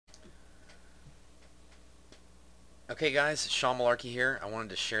Okay guys, Sean Malarkey here. I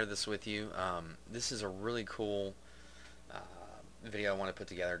wanted to share this with you. This is a really cool uh, video I want to put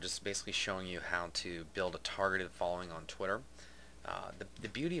together, just basically showing you how to build a targeted following on Twitter. The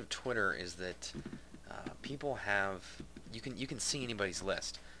beauty of Twitter is that people have, you can see anybody's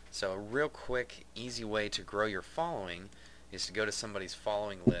list. So a real quick, easy way to grow your following is to go to somebody's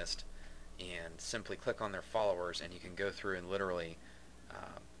following list and simply click on their followers, and you can go through and literally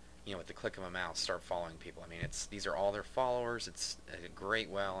with the click of a mouse, start following people. I mean, these are all their followers. It's a great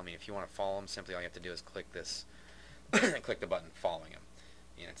well. I mean, if you want to follow them, simply all you have to do is click this, click the button following them,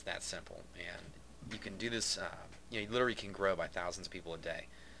 and it's that simple. And you can do this. You literally can grow by thousands of people a day.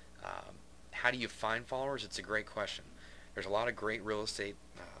 How do you find followers? It's a great question. There's a lot of great real estate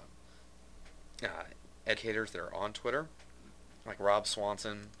educators that are on Twitter, like Rob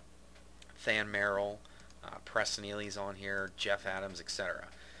Swanson, Than Merrill, Preston Ely's on here, Jeff Adams, etc.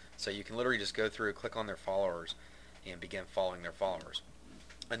 So you can literally just go through, click on their followers, and begin following their followers.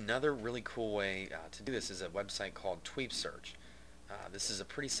 Another really cool way to do this is a website called TweepSearch. This is a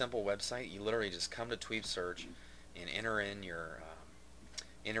pretty simple website. You literally just come to TweepSearch and enter in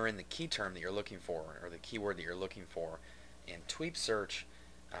the key term that you're looking for, or the keyword that you're looking for, and TweepSearch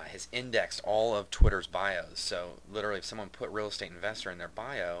has indexed all of Twitter's bios. So literally, if someone put real estate investor in their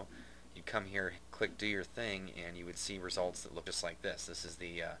bio, you'd come here, click do your thing, and you would see results that look just like this. This is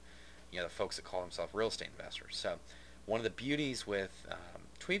the the folks that call themselves real estate investors. So one of the beauties with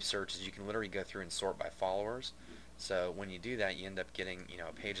TweepSearch is you can literally go through and sort by followers. So when you do that, you end up getting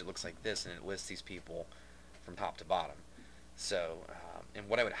a page that looks like this, and it lists these people from top to bottom. So and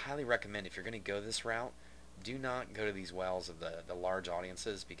what I would highly recommend, if you're going to go this route, do not go to these wells of the large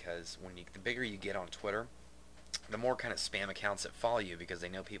audiences, because the bigger you get on Twitter, the more kind of spam accounts that follow you, because they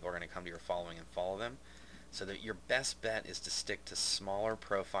know people are going to come to your following and follow them. So that your best bet is to stick to smaller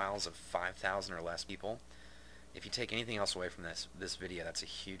profiles of 5,000 or less people. If you take anything else away from this video, that's a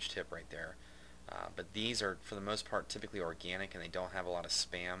huge tip right there. But these are, for the most part, typically organic, and they don't have a lot of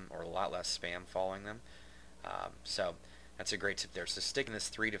spam, or a lot less spam following them. So that's a great tip there. So stick in this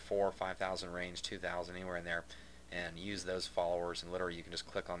 3 to 4 or 5,000 range, 2,000, anywhere in there, and use those followers, and literally you can just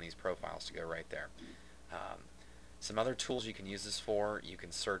click on these profiles to go right there. Some other tools you can use this for, you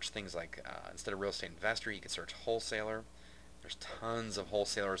can search things like, instead of real estate investor, you can search wholesaler. There's tons of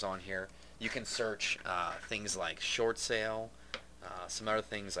wholesalers on here. You can search things like short sale, some other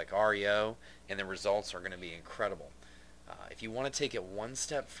things like REO, and the results are going to be incredible. If you want to take it one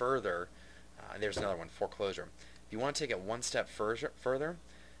step further, there's another one, foreclosure. If you want to take it one step further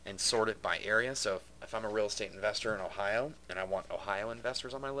and sort it by area, so if I'm a real estate investor in Ohio and I want Ohio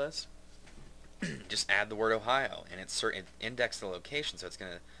investors on my list, just add the word Ohio, and it index the location, so it's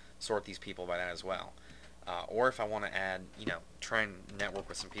going to sort these people by that as well. Or if I want to add, try and network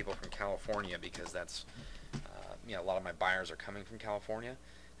with some people from California, because that's, a lot of my buyers are coming from California.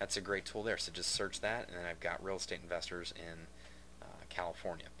 That's a great tool there. So just search that, and then I've got real estate investors in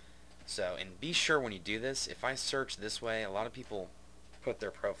California. So, and be sure when you do this, if I search this way, a lot of people put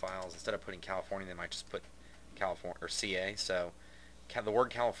their profiles, instead of putting California, they might just put California or CA. So the word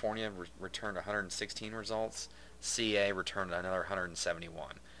California returned 116 results. CA returned another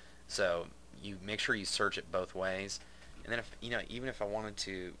 171. So you make sure you search it both ways. And then if even if I wanted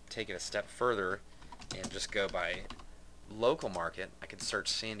to take it a step further and just go by local market, I could search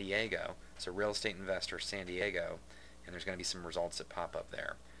San Diego. So real estate investor San Diego, and there's going to be some results that pop up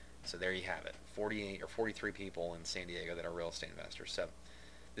there. So there you have it. 48 or 43 people in San Diego that are real estate investors. So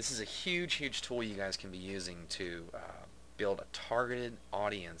this is a huge, huge tool you guys can be using to build a targeted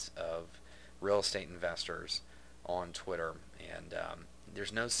audience of real estate investors on Twitter. And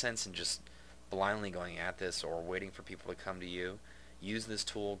there's no sense in just blindly going at this or waiting for people to come to you. Use this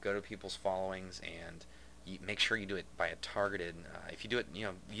tool, go to people's followings, and make sure you do it by a targeted. If you do it,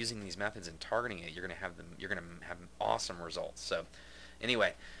 using these methods and targeting it, you're going to have awesome results. So,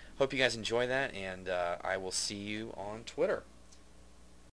 anyway, hope you guys enjoy that, and I will see you on Twitter.